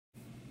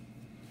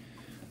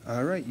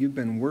All right, you've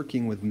been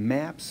working with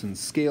maps and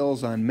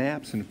scales on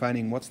maps and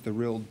finding what's the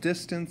real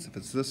distance, if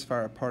it's this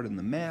far apart in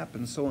the map,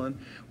 and so on.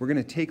 We're going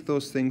to take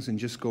those things and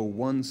just go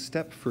one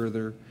step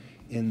further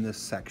in this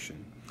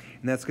section.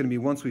 And that's going to be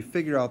once we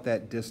figure out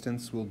that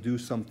distance, we'll do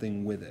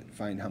something with it.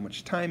 Find how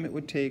much time it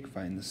would take,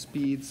 find the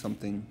speed,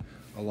 something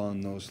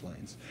along those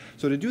lines.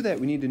 So to do that,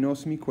 we need to know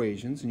some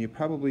equations, and you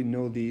probably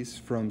know these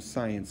from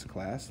science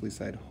class, at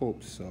least I'd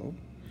hope so.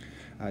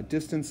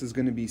 Distance is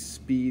going to be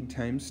speed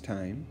times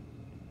time.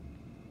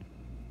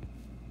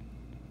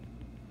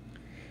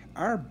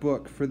 Our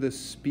book for the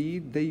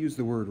speed, they use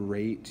the word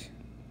rate.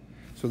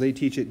 So they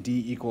teach it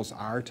d equals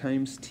r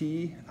times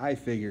t. I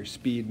figure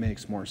speed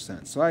makes more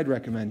sense. So I'd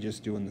recommend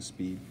just doing the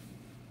speed.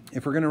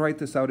 If we're going to write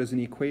this out as an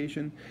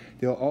equation,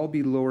 they'll all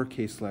be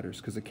lowercase letters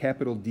because a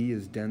capital D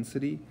is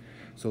density.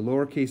 So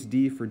lowercase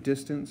d for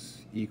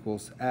distance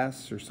equals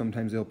s, or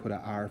sometimes they'll put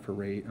a r for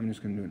rate. I'm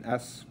just going to do an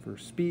s for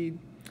speed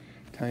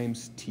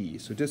times t.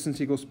 So distance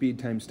equals speed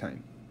times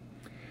time.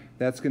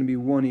 That's going to be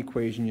one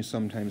equation you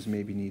sometimes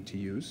maybe need to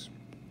use.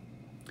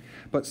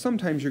 But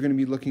sometimes you're going to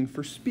be looking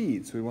for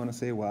speed. So we want to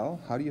say, well,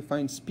 how do you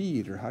find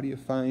speed, or how do you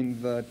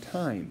find the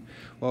time?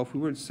 Well, if we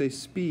were to say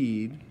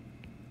speed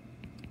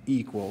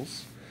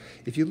equals,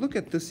 if you look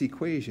at this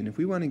equation, if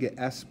we want to get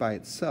s by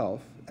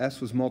itself,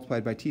 s was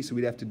multiplied by t, so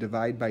we'd have to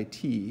divide by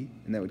t,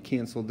 and that would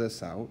cancel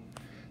this out.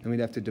 Then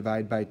we'd have to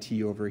divide by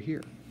t over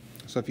here.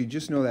 So if you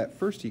just know that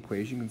first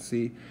equation, you can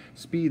see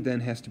speed then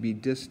has to be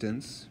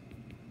distance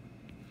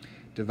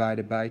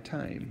divided by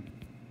time.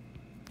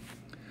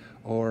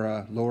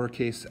 Or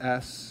lowercase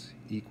s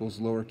equals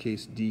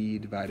lowercase d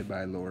divided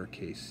by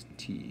lowercase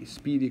t.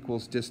 Speed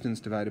equals distance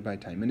divided by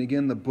time. And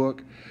again, the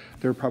book,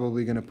 they're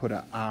probably going to put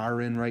an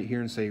r in right here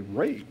and say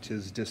rate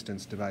is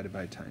distance divided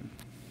by time.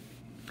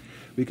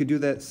 We could do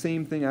that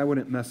same thing. I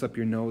wouldn't mess up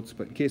your notes,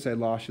 but in case I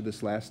lost you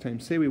this last time,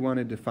 say we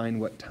wanted to find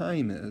what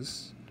time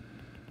is.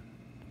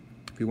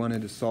 If we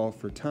wanted to solve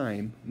for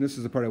time, and this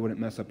is the part I wouldn't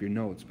mess up your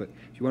notes, but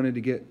if you wanted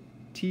to get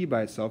t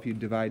by itself, you'd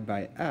divide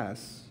by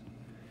s.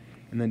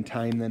 And then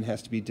time then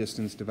has to be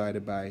distance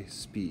divided by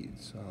speed.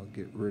 So I'll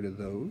get rid of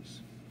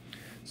those.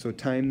 So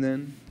time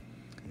then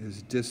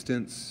is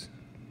distance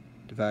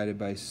divided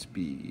by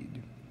speed.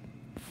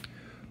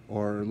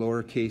 Or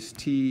lowercase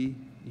t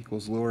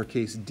equals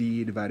lowercase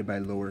d divided by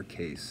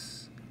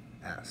lowercase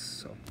s.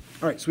 So,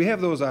 all right, so we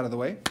have those out of the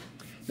way.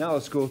 Now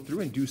let's go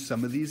through and do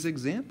some of these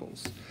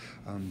examples.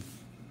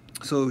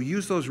 So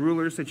use those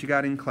rulers that you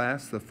got in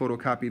class, the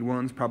photocopied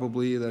ones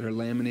probably that are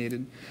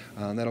laminated.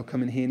 That'll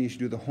come in handy as you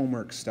do the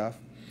homework stuff.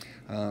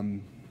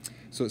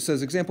 So it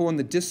says, example 1,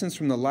 the distance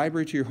from the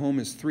library to your home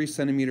is 3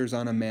 centimeters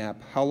on a map.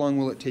 How long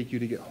will it take you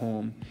to get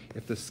home?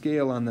 If the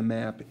scale on the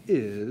map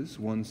is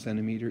 1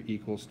 centimeter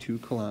equals 2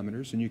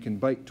 kilometers, and you can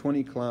bike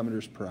 20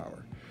 kilometers per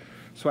hour.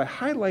 So I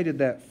highlighted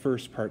that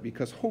first part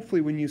because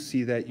hopefully when you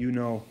see that, you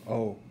know,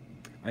 oh,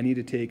 I need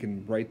to take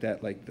and write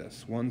that like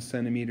this. 1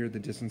 centimeter, the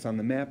distance on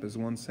the map is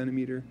 1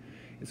 centimeter.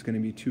 It's going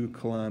to be 2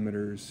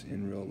 kilometers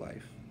in real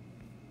life.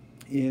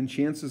 And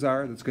chances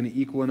are that's going to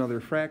equal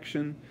another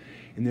fraction,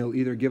 and they'll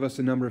either give us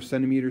a number of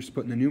centimeters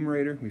put in the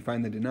numerator, we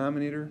find the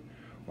denominator,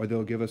 or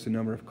they'll give us a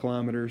number of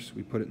kilometers,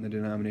 we put it in the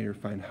denominator,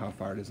 find how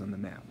far it is on the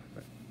map.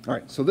 All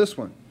right, so this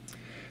one,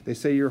 they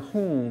say your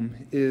home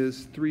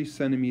is 3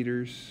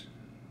 centimeters,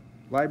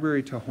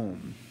 library to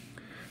home.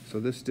 So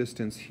this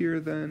distance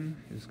here then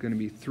is going to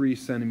be 3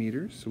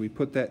 centimeters. So we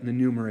put that in the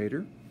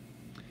numerator.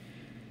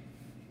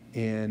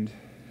 And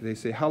they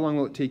say, how long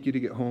will it take you to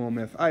get home?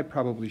 If I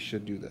probably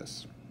should do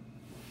this.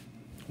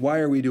 Why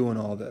are we doing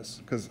all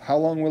this? Because how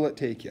long will it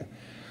take you?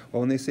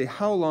 Well, when they say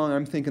how long,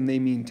 I'm thinking they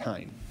mean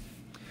time.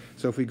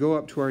 So if we go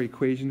up to our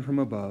equation from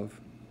above,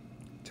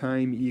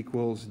 time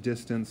equals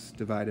distance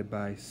divided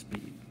by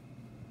speed.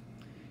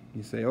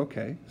 You say,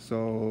 okay,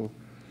 so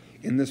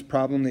in this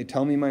problem, they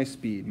tell me my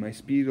speed. My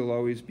speed will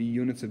always be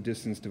units of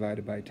distance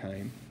divided by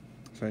time.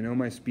 So I know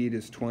my speed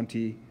is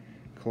 20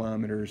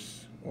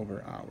 kilometers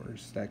over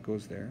hours. That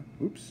goes there.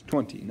 Oops,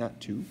 20, not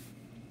 2.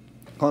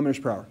 Kilometers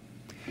per hour.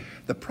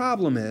 The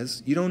problem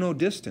is you don't know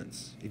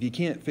distance. If you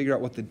can't figure out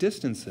what the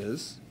distance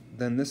is,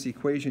 then this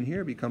equation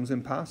here becomes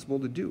impossible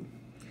to do.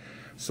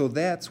 So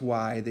that's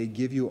why they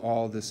give you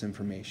all this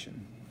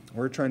information.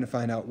 We're trying to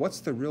find out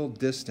what's the real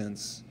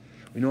distance.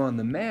 We know on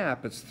the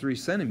map it's 3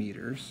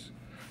 centimeters.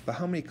 But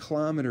how many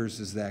kilometers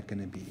is that going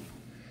to be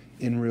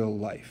in real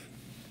life?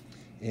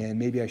 And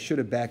maybe I should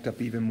have backed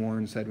up even more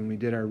and said when we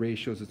did our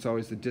ratios, it's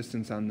always the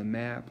distance on the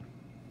map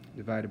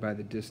divided by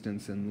the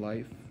distance in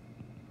life.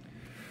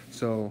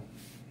 So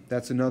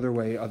that's another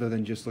way other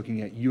than just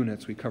looking at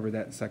units. We covered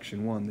that in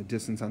section 1. The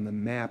distance on the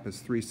map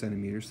is 3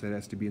 centimeters, so that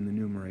has to be in the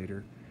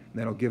numerator. And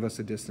that'll give us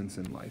a distance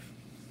in life.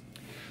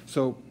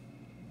 So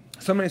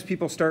sometimes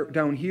people start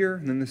down here,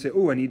 and then they say,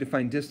 oh, I need to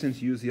find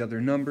distance, use the other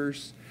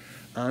numbers.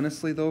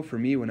 Honestly, though, for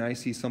me, when I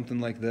see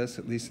something like this,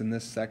 at least in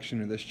this section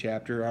or this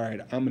chapter, all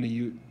right, I'm going to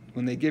use,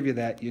 when they give you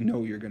that, you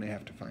know you're going to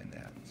have to find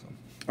that. So,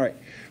 all right,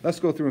 let's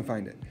go through and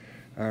find it.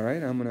 All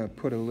right, I'm going to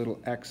put a little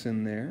x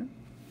in there,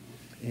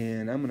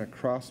 and I'm going to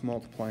cross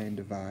multiply and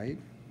divide.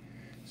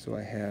 So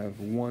I have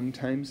 1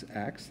 times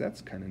x,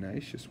 that's kind of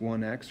nice, just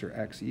 1x or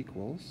x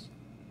equals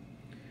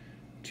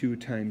 2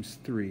 times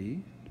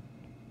 3.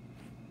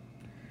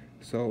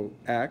 So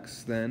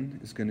x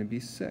then is going to be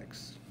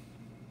 6.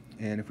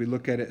 And if we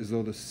look at it as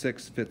though the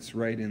 6 fits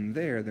right in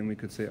there, then we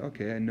could say,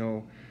 okay, I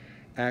know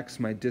x,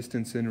 my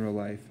distance in real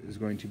life, is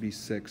going to be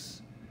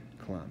 6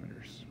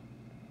 kilometers.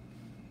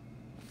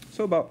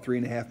 So about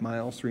 3.5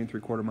 miles, 3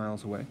 3/4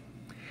 miles away.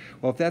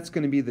 Well, if that's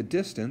going to be the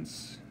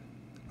distance,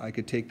 I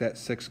could take that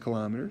 6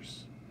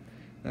 kilometers,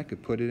 and I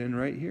could put it in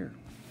right here.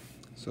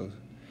 So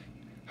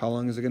how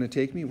long is it going to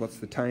take me? What's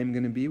the time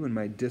going to be when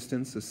my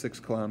distance is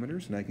 6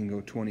 kilometers, and I can go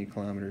 20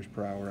 kilometers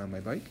per hour on my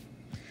bike?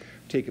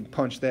 Take and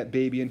punch that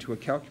baby into a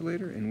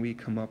calculator, and we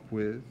come up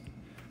with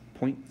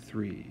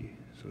 0.3.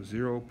 So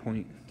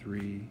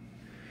 0.3.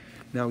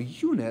 Now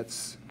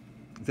units,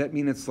 does that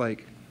mean it's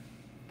like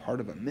part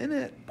of a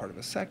minute, part of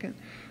a second?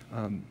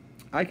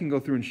 I can go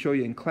through and show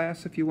you in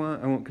class if you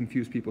want. I won't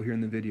confuse people here in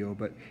the video,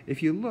 but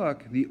if you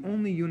look, the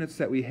only units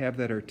that we have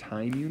that are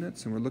time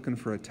units, and we're looking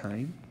for a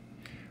time,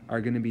 are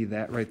going to be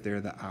that right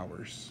there, the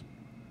hours.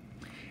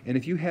 And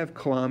if you have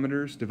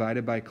kilometers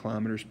divided by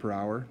kilometers per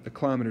hour, the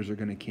kilometers are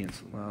going to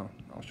cancel. Well,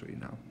 I'll show you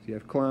now. So you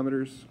have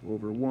kilometers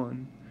over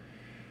 1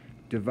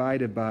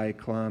 divided by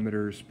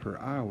kilometers per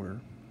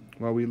hour.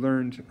 Well, we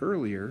learned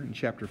earlier in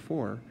chapter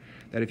 4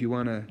 that if you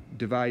want to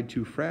divide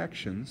two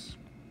fractions,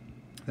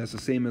 that's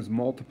the same as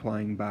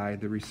multiplying by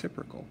the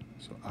reciprocal,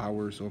 so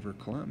hours over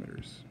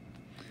kilometers.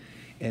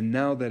 And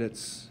now that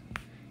it's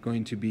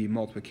going to be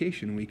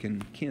multiplication, we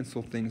can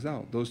cancel things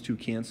out. Those two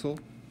cancel,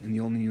 and the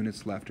only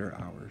units left are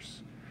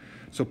hours.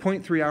 So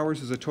 0.3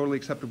 hours is a totally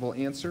acceptable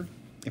answer.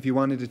 If you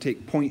wanted to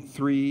take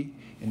 0.3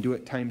 and do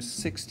it times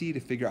 60 to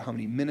figure out how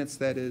many minutes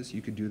that is,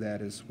 you could do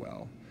that as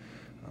well.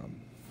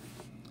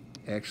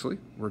 Actually,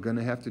 we're going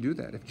to have to do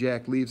that. If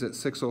Jack leaves at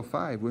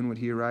 6:05, when would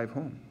he arrive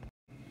home?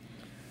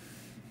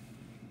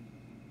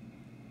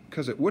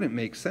 Because it wouldn't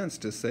make sense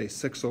to say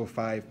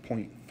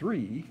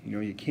 6:05.3. You know,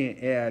 you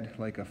can't add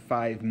like a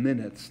 5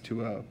 minutes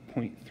to a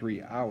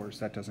 0.3 hours.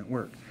 That doesn't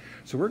work.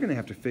 So we're going to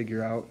have to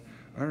figure out,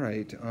 all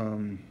right,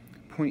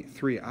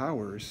 0.3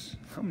 hours,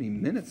 how many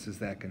minutes is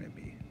that going to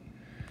be?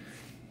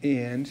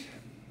 And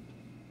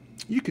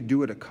you could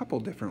do it a couple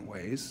different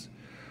ways.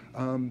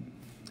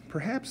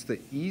 Perhaps the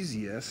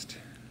easiest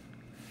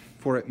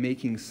for it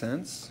making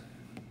sense,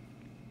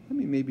 let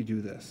me maybe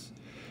do this.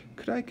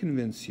 Could I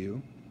convince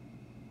you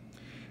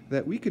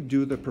that we could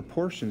do the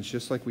proportions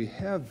just like we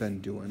have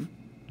been doing,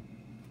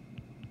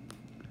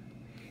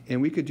 and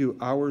we could do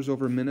hours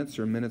over minutes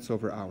or minutes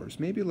over hours?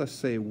 Maybe let's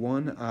say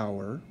 1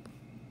 hour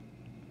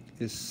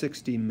is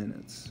 60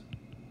 minutes.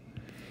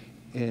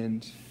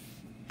 And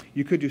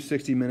you could do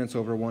 60 minutes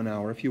over 1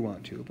 hour if you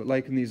want to, but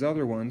like in these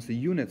other ones, the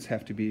units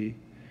have to be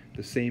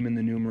the same in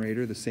the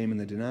numerator, the same in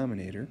the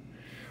denominator.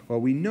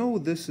 Well, we know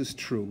this is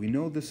true. We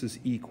know this is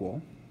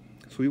equal.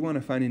 So we want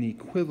to find an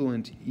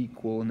equivalent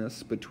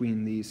equalness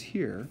between these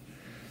here.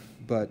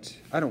 But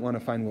I don't want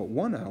to find what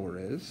 1 hour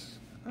is.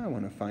 I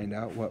want to find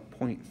out what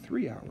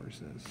 0.3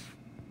 hours is.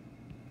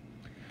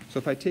 So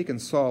if I take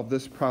and solve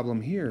this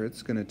problem here,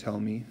 it's going to tell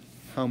me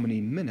how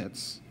many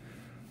minutes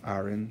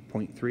are in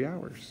 0.3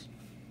 hours.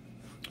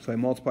 So I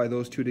multiply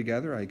those two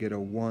together. I get a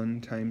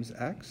 1 times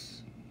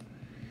x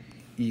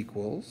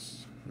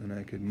equals, and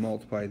I could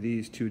multiply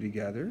these two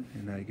together,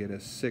 and I get a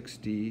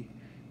 60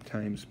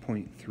 times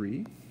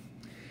 0.3.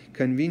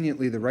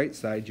 Conveniently, the right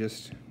side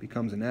just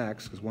becomes an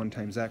x, because 1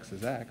 times x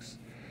is x.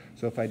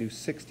 So if I do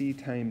 60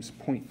 times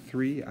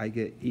 0.3, I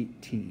get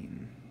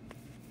 18.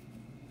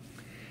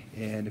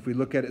 And if we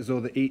look at it as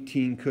though the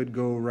 18 could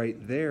go right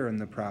there in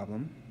the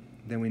problem,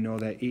 then we know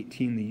that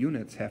 18, the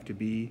units, have to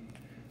be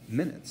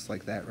minutes,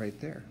 like that right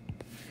there.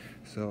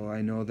 So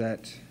I know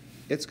that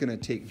it's going to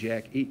take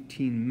Jack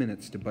 18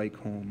 minutes to bike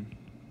home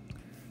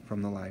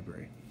from the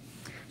library.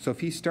 So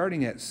if he's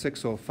starting at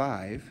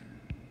 6:05,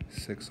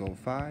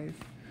 6:05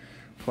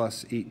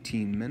 plus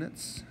 18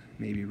 minutes,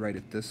 maybe write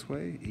it this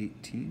way,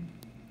 18.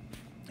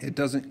 It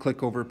doesn't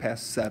click over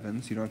past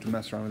 7, so you don't have to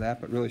mess around with that,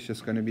 but really it's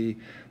just going to be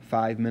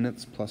 5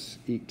 minutes plus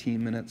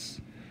 18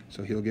 minutes,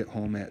 so he'll get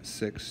home at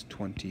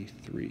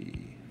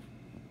 6:23.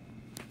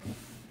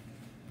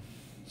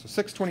 So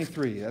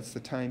 6:23, that's the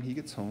time he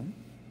gets home.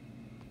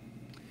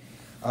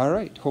 All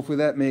right, hopefully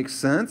that makes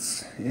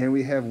sense. And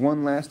we have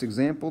one last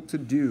example to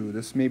do.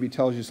 This maybe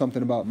tells you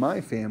something about my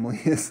family.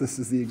 Yes, this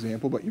is the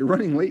example, but you're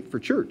running late for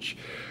church.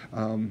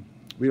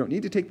 We don't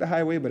need to take the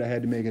highway, but I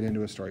had to make it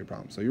into a story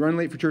problem. So you're running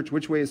late for church.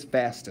 Which way is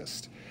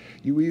fastest?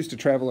 We used to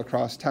travel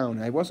across town,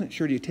 and I wasn't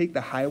sure, do you take the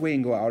highway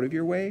and go out of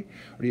your way,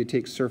 or do you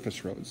take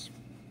surface roads?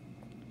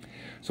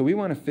 So we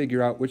want to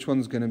figure out which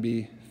one's going to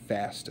be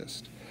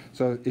fastest.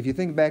 So if you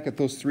think back at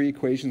those 3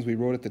 equations we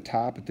wrote at the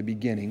top at the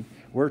beginning,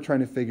 we're trying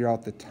to figure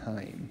out the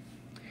time.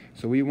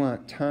 So we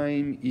want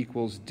time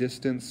equals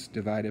distance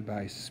divided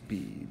by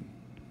speed.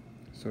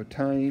 So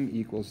time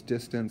equals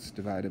distance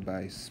divided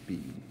by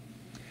speed.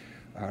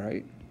 All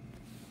right.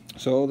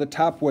 So the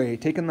top way,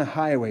 taking the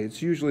highway,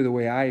 it's usually the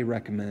way I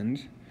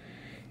recommend,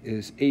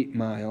 is 8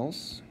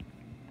 miles.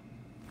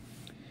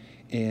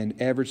 and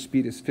average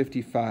speed is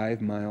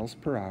 55 miles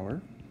per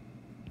hour.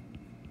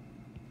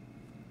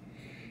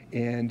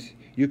 And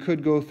you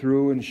could go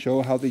through and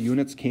show how the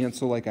units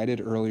cancel like I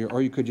did earlier,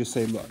 or you could just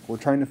say, look, we're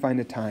trying to find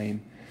a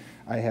time.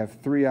 I have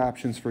 3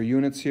 options for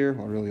units here.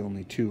 Well, really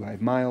only 2. I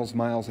have miles,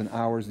 miles, and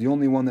hours. The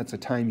only one that's a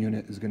time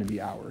unit is going to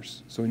be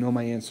hours. So we know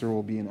my answer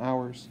will be in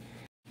hours.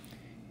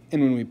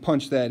 And when we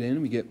punch that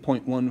in, we get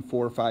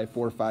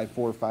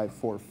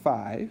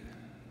 0.145454545.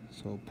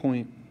 So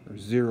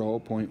 0,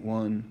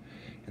 0.1,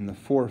 and the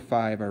 4,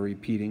 5 are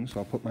repeating. So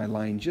I'll put my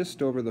line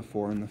just over the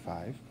 4 and the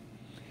 5.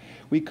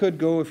 We could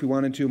go, if we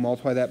wanted to,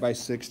 multiply that by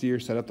 60 or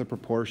set up the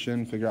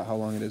proportion, figure out how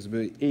long it is.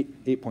 But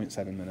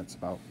 8.7 minutes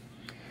about.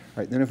 All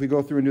right, then if we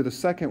go through and do the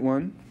second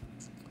one,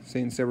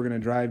 say instead we're going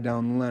to drive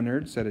down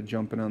Leonard instead of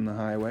jumping on the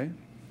highway,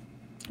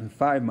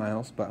 5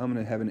 miles, but I'm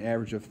going to have an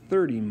average of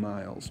 30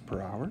 miles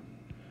per hour.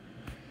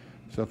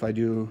 So if I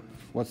do,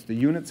 what's the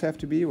units have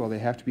to be? Well, they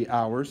have to be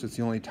hours. It's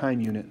the only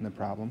time unit in the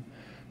problem.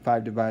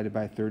 5 divided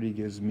by 30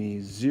 gives me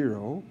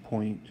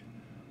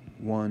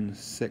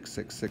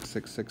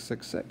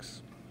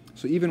 0.1666666.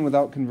 So even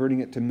without converting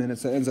it to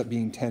minutes, that ends up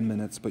being 10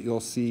 minutes, but you'll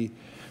see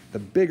the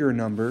bigger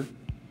number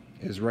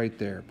is right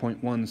there.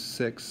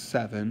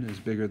 0.167 is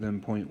bigger than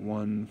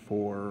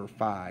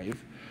 0.145.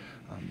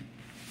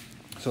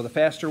 So the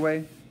faster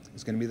way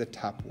is going to be the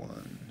top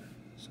one.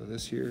 So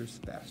this here is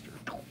faster.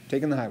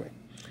 Taking the highway.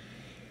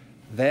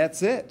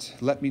 That's it.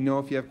 Let me know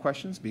if you have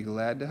questions. Be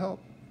glad to help.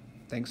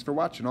 Thanks for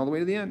watching all the way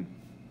to the end.